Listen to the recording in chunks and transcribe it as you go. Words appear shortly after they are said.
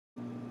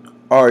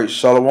Alright,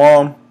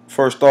 Shalom.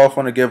 First off,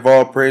 I want to give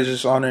all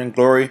praises, honor, and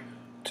glory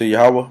to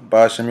Yahweh,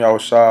 Ba'ashem Yahweh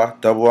Shah.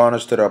 Double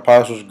honors to the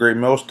apostles, great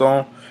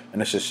millstone.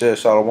 And it's sincere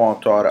Shalom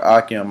to all the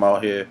Akim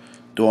out here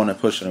doing and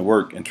pushing the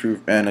work in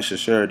truth and in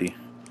sincerity.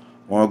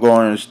 I want to go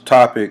on this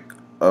topic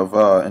of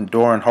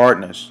enduring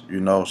hardness.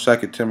 2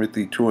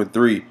 Timothy 2 and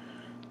 3.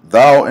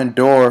 Thou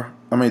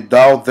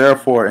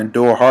therefore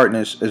endure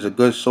hardness as a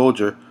good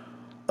soldier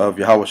of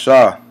Yahweh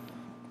Shah.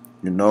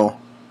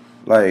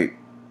 Like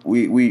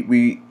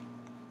we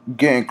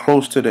getting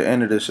close to the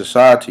end of the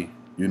society.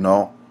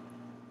 And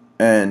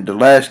the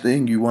last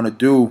thing you want to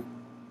do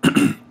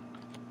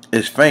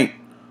is faint,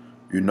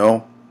 you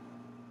know,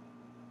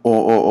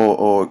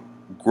 or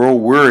grow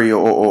weary,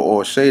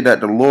 or say that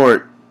the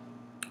Lord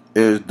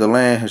is the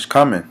land is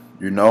coming.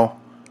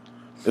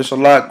 There's a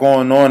lot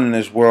going on in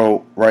this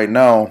world right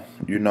now,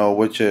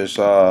 which is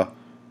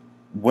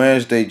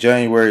Wednesday,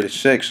 January the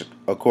 6th,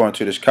 according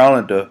to this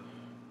calendar.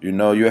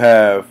 You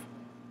have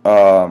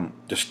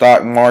the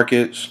stock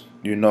markets.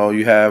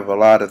 You have a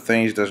lot of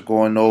things that's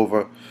going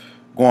on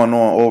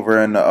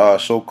over in the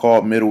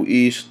so-called Middle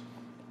East.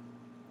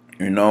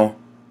 You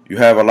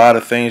have a lot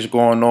of things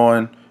going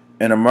on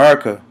in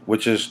America,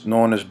 which is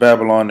known as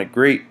Babylon the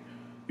Great.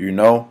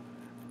 And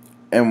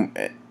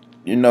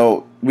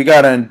we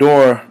gotta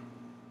endure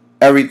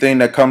everything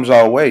that comes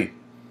our way.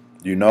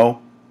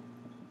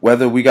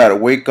 Whether we gotta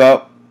wake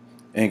up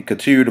and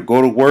continue to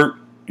go to work,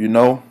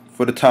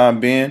 for the time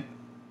being,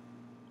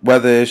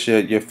 whether it's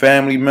your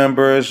family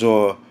members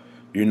or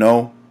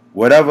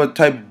whatever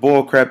type of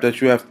bull crap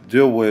that you have to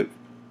deal with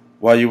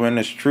while you're in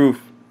this truth,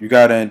 you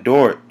gotta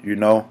endure it. You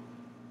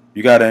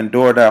gotta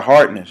endure that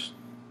hardness.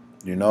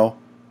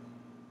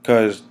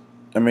 Because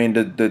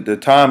the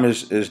time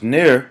is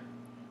near.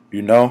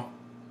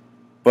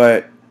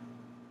 But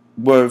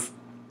with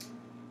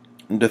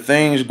the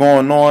things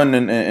going on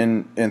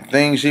and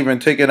things even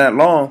taking that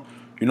long,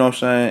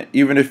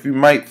 even if you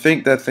might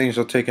think that things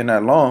are taking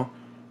that long,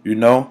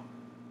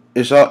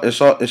 it's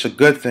a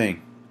good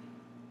thing.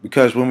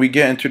 Because when we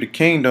get into the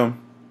kingdom,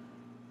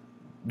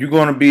 you're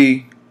going to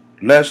be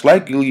less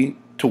likely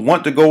to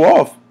want to go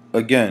off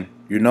again.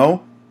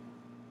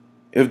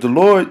 If the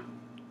Lord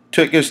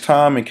took his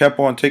time and kept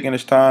on taking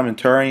his time and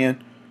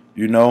tarrying,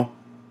 you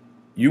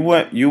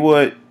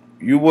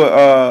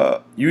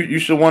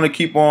should want to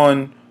keep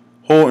on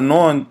holding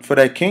on for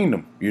that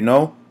kingdom.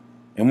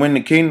 And when the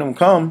kingdom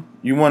come,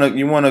 you want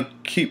to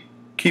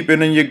keep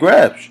it in your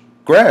grasp.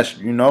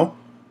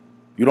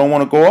 You don't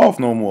want to go off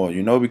no more,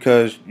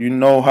 because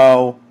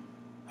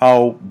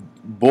how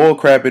bull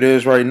crap it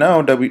is right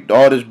now,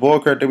 all this bull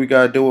crap that we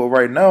gotta deal with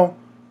right now.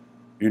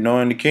 In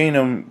the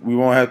kingdom we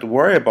won't have to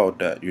worry about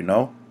that.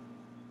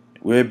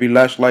 We'll be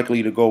less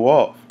likely to go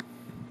off.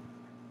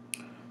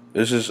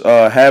 This is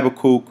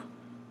Habakkuk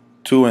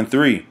 2 and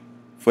 3.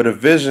 For the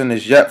vision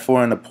is yet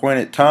for an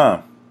appointed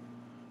time,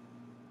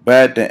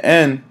 but at the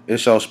end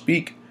it shall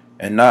speak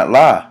and not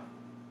lie.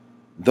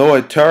 Though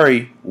it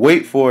tarry,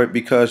 wait for it,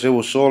 because it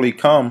will surely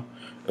come.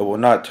 It will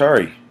not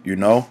tarry.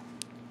 The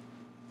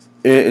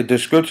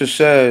scripture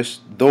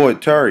says, though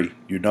it tarry.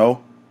 You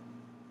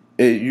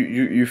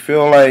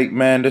feel like,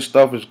 man, this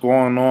stuff is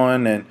going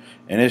on and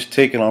it's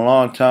taking a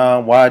long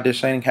time. Why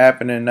this ain't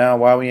happening now?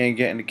 Why we ain't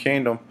getting the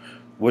kingdom?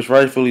 Which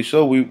rightfully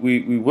so, we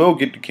will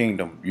get the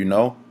kingdom.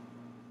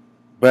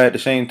 But at the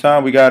same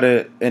time, we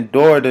gotta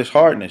endure this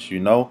hardness. We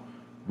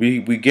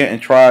getting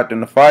tried in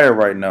the fire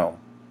right now.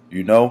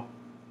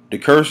 The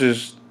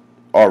curses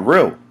are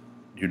real.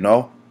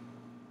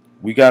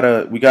 We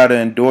gotta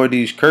endure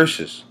these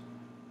curses.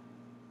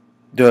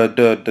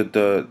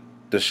 The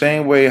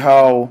same way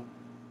how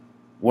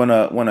when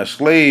a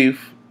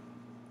slave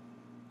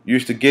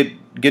used to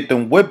get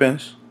them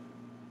whippings,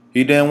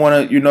 he didn't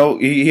want to.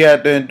 He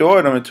had to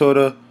endure them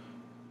until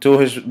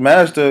his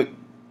master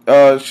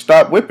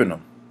stopped whipping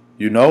him.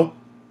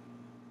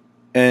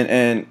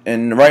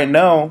 And right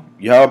now,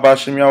 Yahweh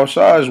Ba'ashem Yahweh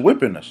Shah is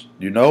whipping us.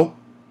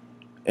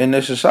 In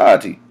this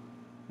society,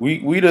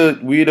 we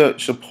the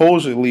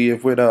supposedly,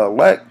 if we're the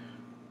elect,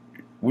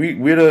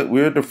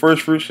 we're the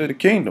first fruits of the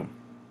kingdom.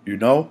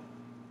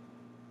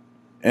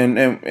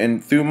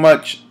 And through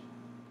much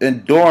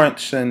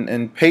endurance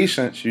and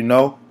patience,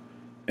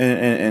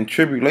 and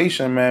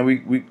tribulation, man,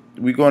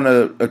 we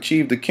gonna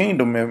achieve the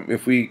kingdom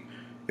if we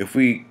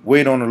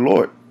wait on the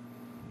Lord.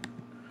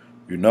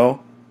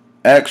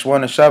 Acts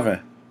 1 and 7.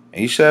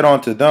 And he said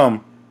unto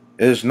them,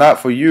 it is not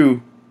for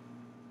you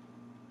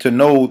to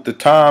know the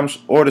times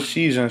or the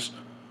seasons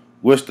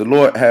which the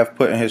Lord hath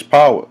put in his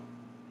power.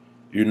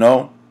 It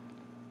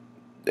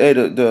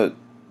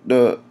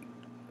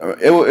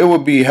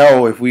would be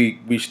hell if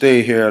we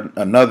stay here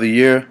another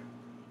year,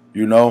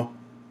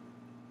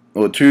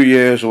 or 2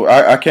 years, or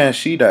I can't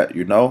see that,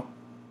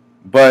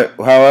 But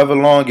however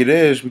long it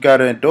is, we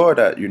gotta endure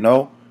that,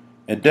 And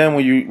then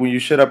when you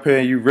sit up here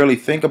and you really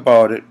think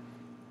about it,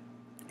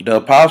 the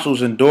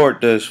apostles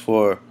endured this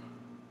for,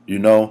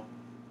 a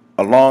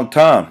long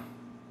time,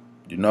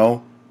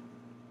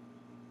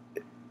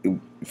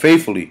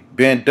 faithfully,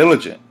 being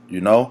diligent,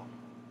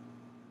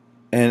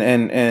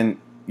 and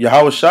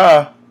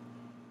Yahushua,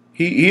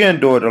 he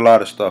endured a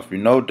lot of stuff. You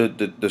know,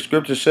 the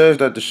scripture says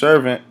that the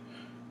servant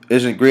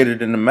isn't greater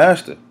than the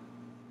master.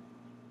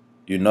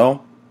 You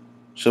know,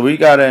 so we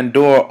gotta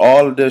endure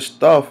all of this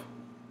stuff.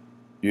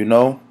 You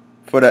know,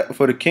 for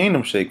the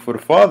kingdom's sake, for the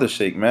Father's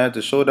sake, man,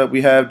 to show that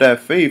we have that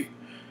faith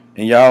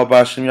in Yahweh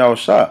Bashem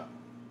Yahushua.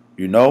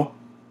 You know,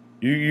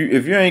 you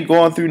if you ain't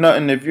going through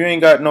nothing, if you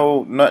ain't got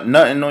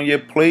nothing on your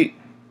plate,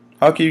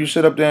 how can you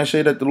sit up there and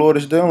say that the Lord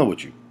is dealing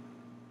with you?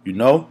 You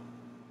know,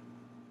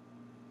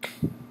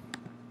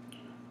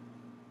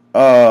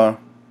 uh,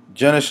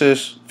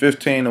 Genesis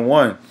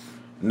 15:1,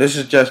 and this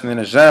is just an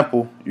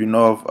example, you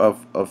know,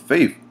 of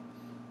faith,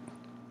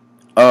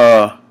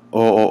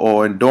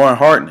 or enduring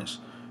hardness.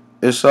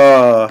 It's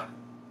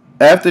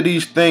after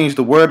these things,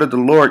 the word of the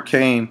Lord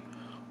came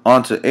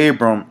unto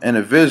Abram in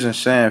a vision,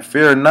 saying,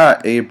 "Fear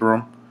not,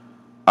 Abram,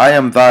 I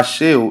am thy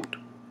shield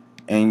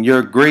and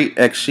your great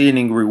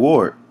exceeding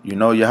reward." You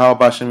know, Yahweh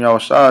Bashem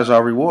Yahushua is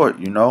our reward.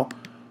 You know,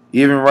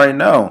 even right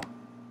now,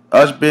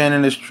 us being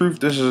in this truth,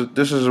 this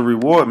is a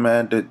reward,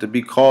 man. To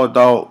be called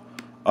out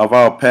of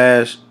our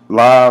past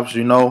lives,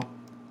 you know,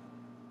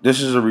 this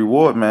is a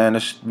reward,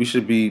 man. We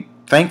should be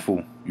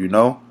thankful, you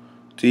know,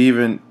 to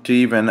even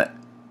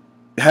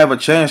have a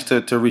chance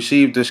to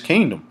receive this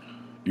kingdom.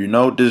 You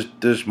know,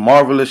 this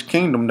marvelous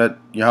kingdom that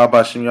Yahweh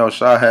Hashem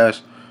Yahushua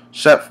has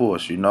set for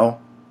us, you know.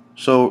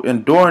 So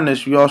in doing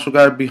this, we also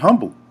gotta be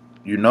humble,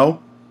 you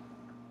know,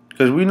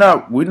 because we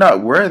not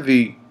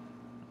worthy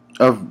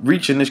of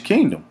reaching this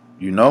kingdom,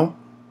 you know.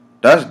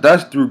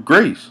 That's through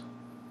grace.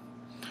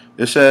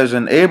 It says,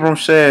 and Abram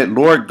said,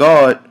 Lord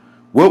God,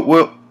 what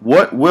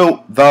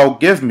wilt thou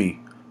give me,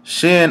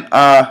 seeing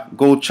I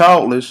go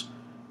childless,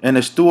 and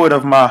the steward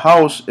of my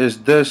house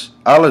is this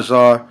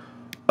Eleazar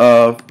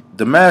of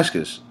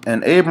Damascus?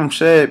 And Abram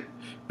said,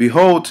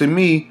 behold, to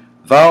me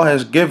thou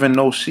hast given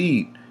no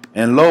seed,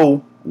 and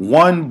lo,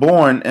 one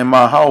born in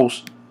my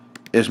house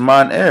is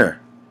mine heir.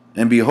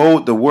 And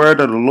behold, the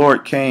word of the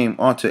Lord came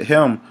unto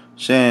him,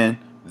 saying,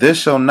 this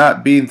shall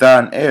not be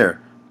thine heir,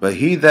 but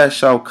he that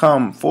shall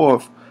come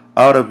forth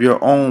out of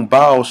your own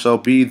bowels shall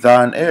be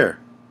thine heir.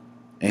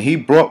 And he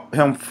brought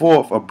him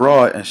forth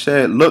abroad and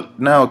said, look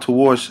now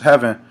towards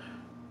heaven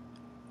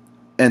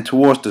and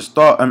towards the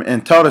star,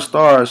 and tell the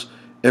stars,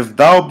 if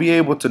thou be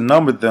able to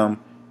number them.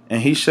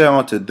 And he said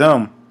unto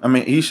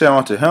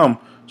him,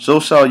 so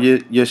shall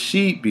your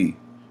seed be.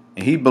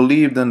 And he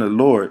believed in the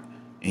Lord,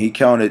 and he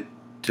counted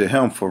to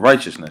him for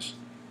righteousness.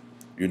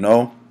 You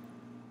know,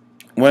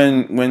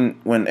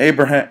 when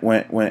Abraham,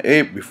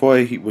 before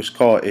he was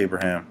called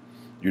Abraham,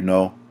 you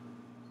know,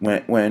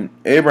 when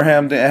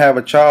Abraham didn't have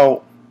a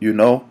child, you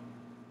know,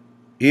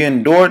 he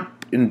endured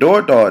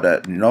all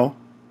that, you know.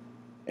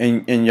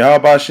 And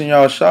Yahweh Shem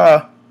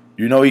Yahushua,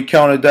 you know, he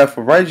counted that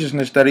for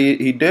righteousness that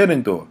he did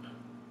endure.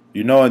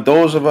 You know, and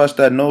those of us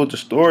that know the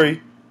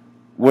story,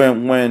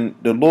 when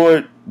the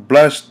Lord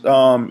blessed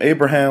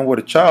Abraham with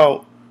a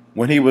child,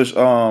 when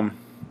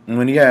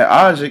he had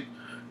Isaac,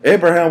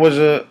 Abraham was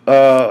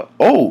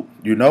old,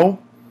 you know.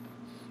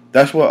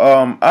 That's what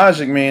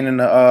Isaac mean in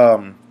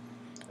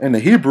the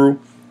Hebrew,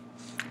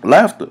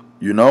 laughter,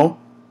 you know.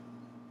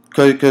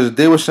 Cause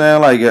they were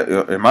saying like,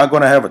 am I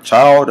gonna have a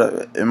child?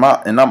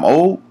 And I'm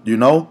old, you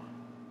know.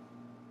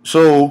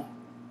 So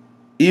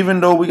even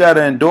though we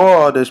gotta endure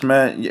all this,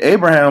 man,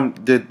 Abraham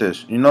did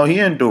this, you know. He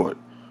endured.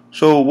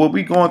 So what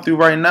we going through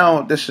right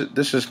now, this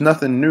is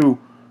nothing new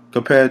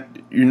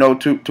compared, you know,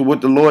 to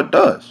what the Lord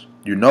does,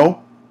 you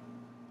know.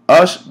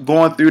 Us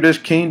going through this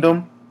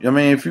kingdom. I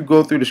mean, if you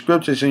go through the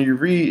scriptures and you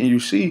read and you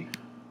see,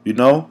 you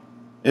know,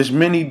 there's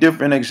many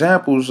different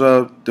examples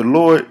of the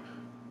Lord,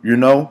 you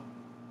know,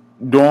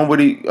 doing what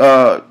he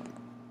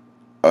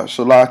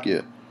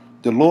Salakia,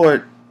 the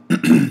Lord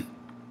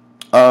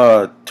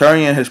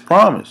turning his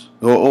promise,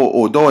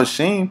 or though it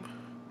seemed,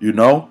 you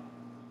know,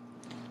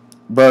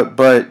 but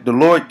the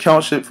Lord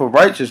counts it for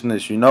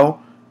righteousness, you know,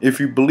 if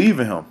you believe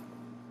in him.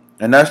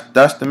 And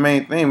that's the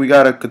main thing. We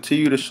gotta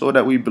continue to show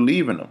that we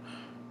believe in him.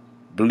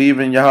 Believe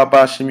in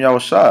Yahweh Shem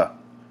Yahushua,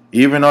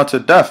 even unto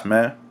death,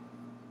 man.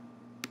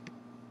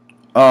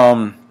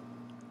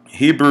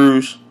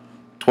 Hebrews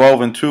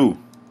 12:2.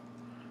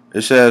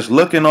 It says,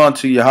 looking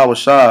unto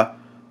Yahushua,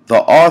 the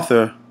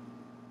author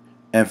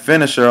and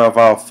finisher of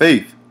our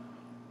faith,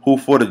 who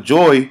for the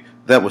joy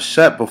that was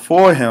set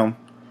before him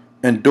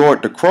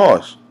endured the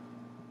cross,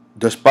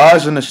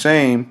 despising the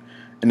same,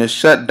 and is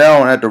set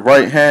down at the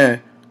right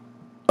hand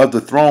of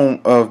the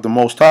throne of the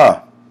Most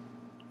High.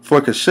 For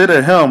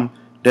consider him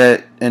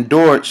that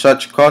endured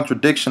such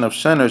contradiction of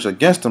sinners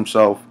against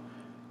himself,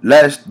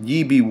 lest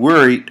ye be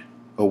worried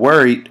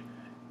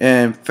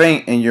and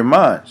faint in your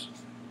minds.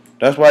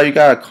 That's why you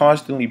gotta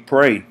constantly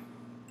pray.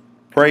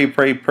 Pray,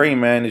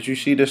 man. As you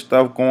see this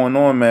stuff going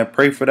on, man,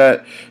 pray for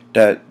that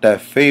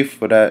faith,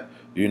 for that,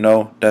 you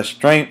know, that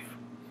strength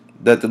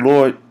that the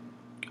Lord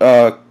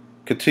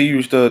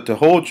continues to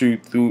hold you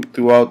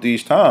throughout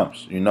these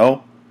times, you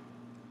know.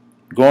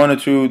 Going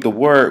into the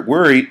word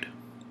worried,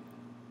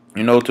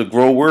 you know, to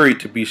grow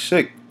worried, to be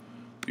sick,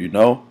 you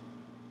know.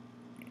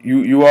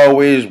 you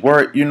always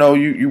work. You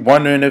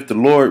wondering if the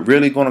Lord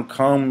really gonna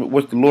come.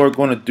 What's the Lord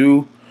gonna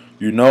do?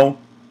 You know,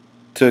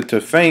 to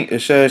faint.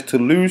 It says to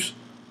loose,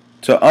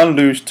 to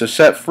unloose, to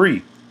set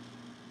free,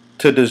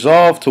 to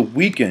dissolve, to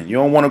weaken. You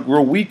don't want to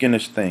grow weak in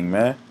this thing,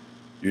 man.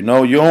 You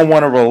don't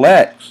want to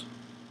relax.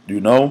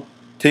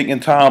 Taking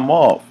time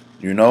off.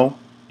 You don't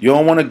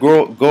want to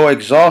go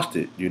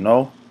exhausted.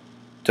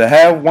 To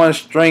have one's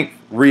strength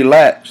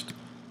relaxed,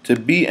 to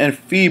be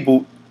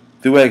enfeebled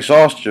through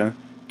exhaustion,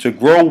 to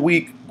grow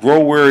weak, grow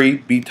weary,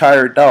 be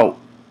tired out,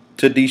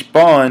 to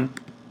despawn,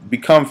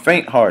 become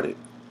faint-hearted.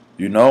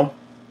 You know,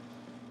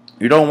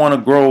 you don't want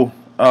to grow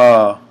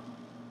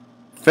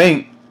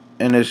faint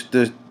in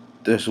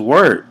this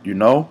word.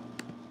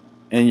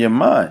 In your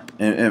mind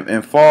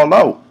and fall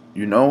out.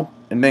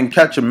 And then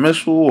catch a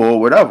missile or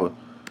whatever.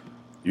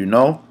 You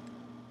know,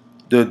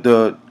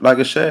 the like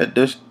I said,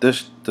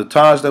 the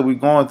times that we're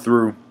going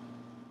through.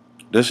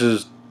 This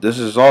is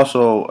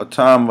also a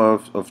time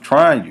of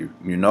trying you.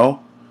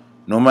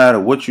 No matter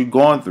what you're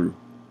going through.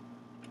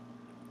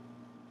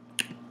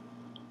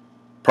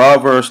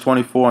 Proverbs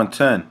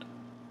 24:10.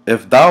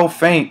 If thou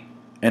faint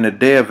in the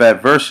day of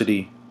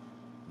adversity,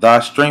 thy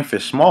strength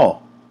is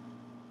small.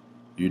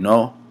 You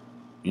know,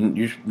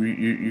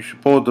 you're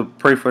supposed to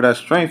pray for that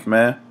strength,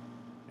 man.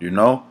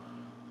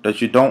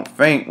 That you don't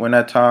faint when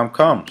that time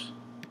comes.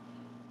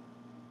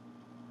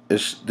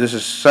 This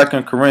is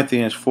 2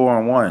 Corinthians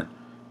 4:1.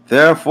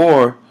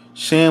 Therefore,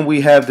 seeing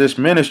we have this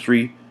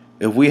ministry,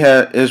 as we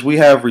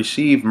have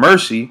received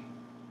mercy,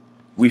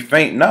 we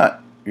faint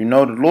not. The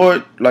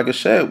Lord, like I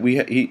said,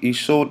 He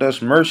showed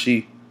us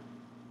mercy.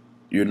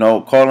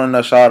 Calling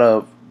us out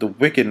of the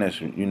wickedness,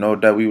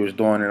 that we was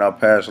doing in our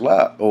past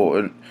life,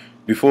 or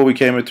before we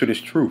came into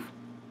this truth.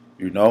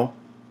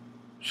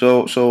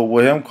 So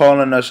with Him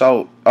calling us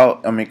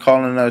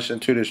calling us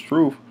into this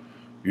truth,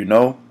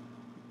 the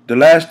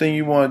last thing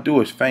you want to do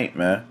is faint,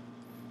 man.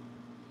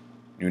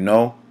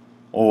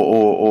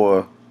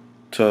 Or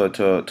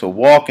to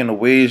walk in the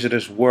ways of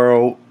this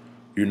world,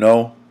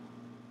 to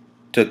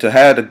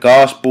have the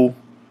gospel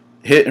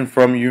hidden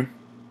from you,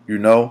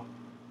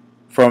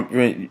 from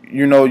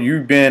you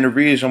being the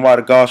reason why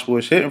the gospel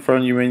is hidden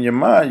from you in your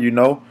mind,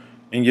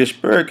 in your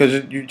spirit,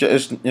 because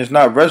it's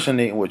not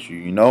resonating with you.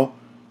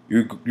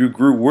 You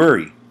grew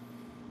weary.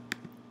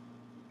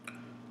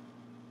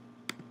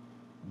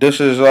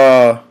 This is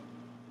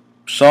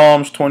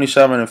Psalms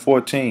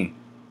 27:14.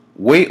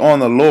 Wait on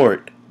the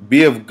Lord,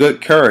 be of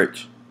good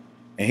courage,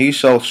 and He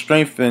shall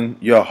strengthen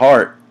your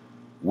heart.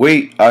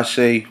 Wait, I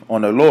say,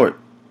 on the Lord.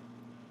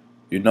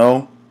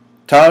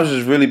 Times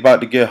is really about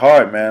to get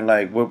hard, man.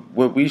 Like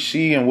what we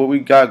see and what we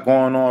got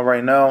going on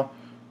right now,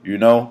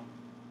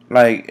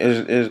 like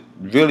is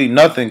really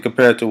nothing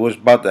compared to what's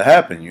about to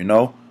happen.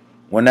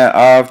 When that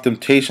hour of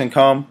temptation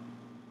come,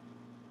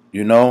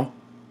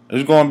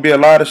 there's going to be a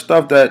lot of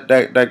stuff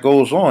that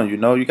goes on.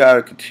 You got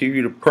to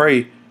continue to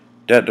pray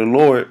that the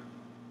Lord,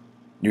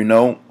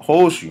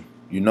 holds you,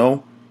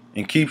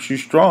 and keeps you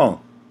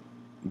strong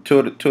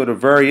until the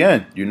very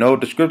end.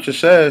 The scripture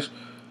says,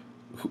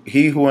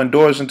 he who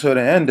endures until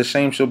the end, the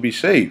same shall be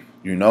saved,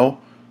 And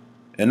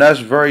that's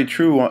very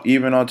true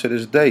even unto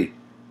this day.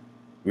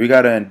 We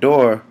got to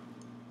endure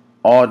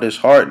all this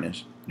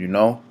hardness,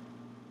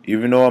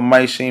 Even though it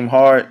might seem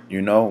hard,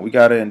 we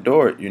got to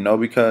endure it,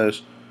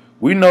 because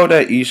we know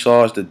that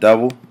Esau is the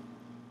devil,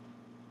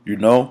 We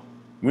know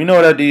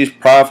that these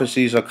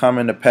prophecies are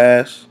coming to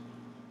pass,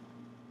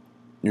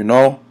 We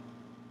know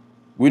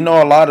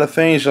a lot of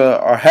things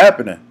are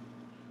happening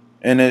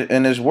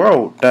in this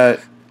world that,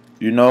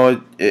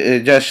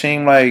 it just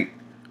seemed like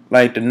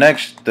the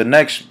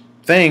next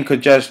thing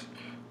could just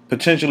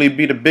potentially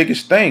be the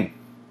biggest thing,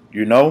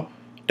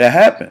 that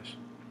happens.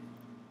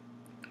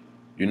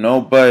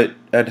 But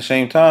at the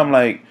same time,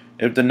 like,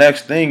 if the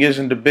next thing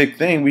isn't the big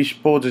thing, we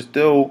supposed to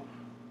still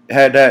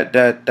have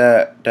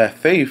that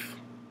faith,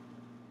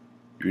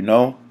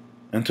 until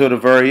the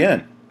very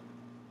end.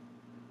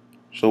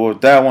 So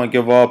with that, I want to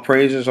give all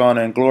praises,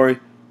 honor, and glory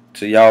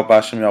to Yahweh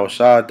Bashem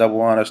Yahushua,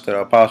 double honors to the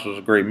apostles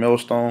of Great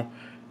Millstone,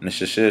 and the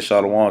sincere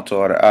shalom to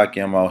all the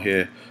Akim out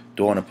here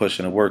doing and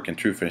pushing the work in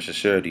truth and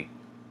sincerity.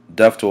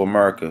 Death to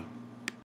America.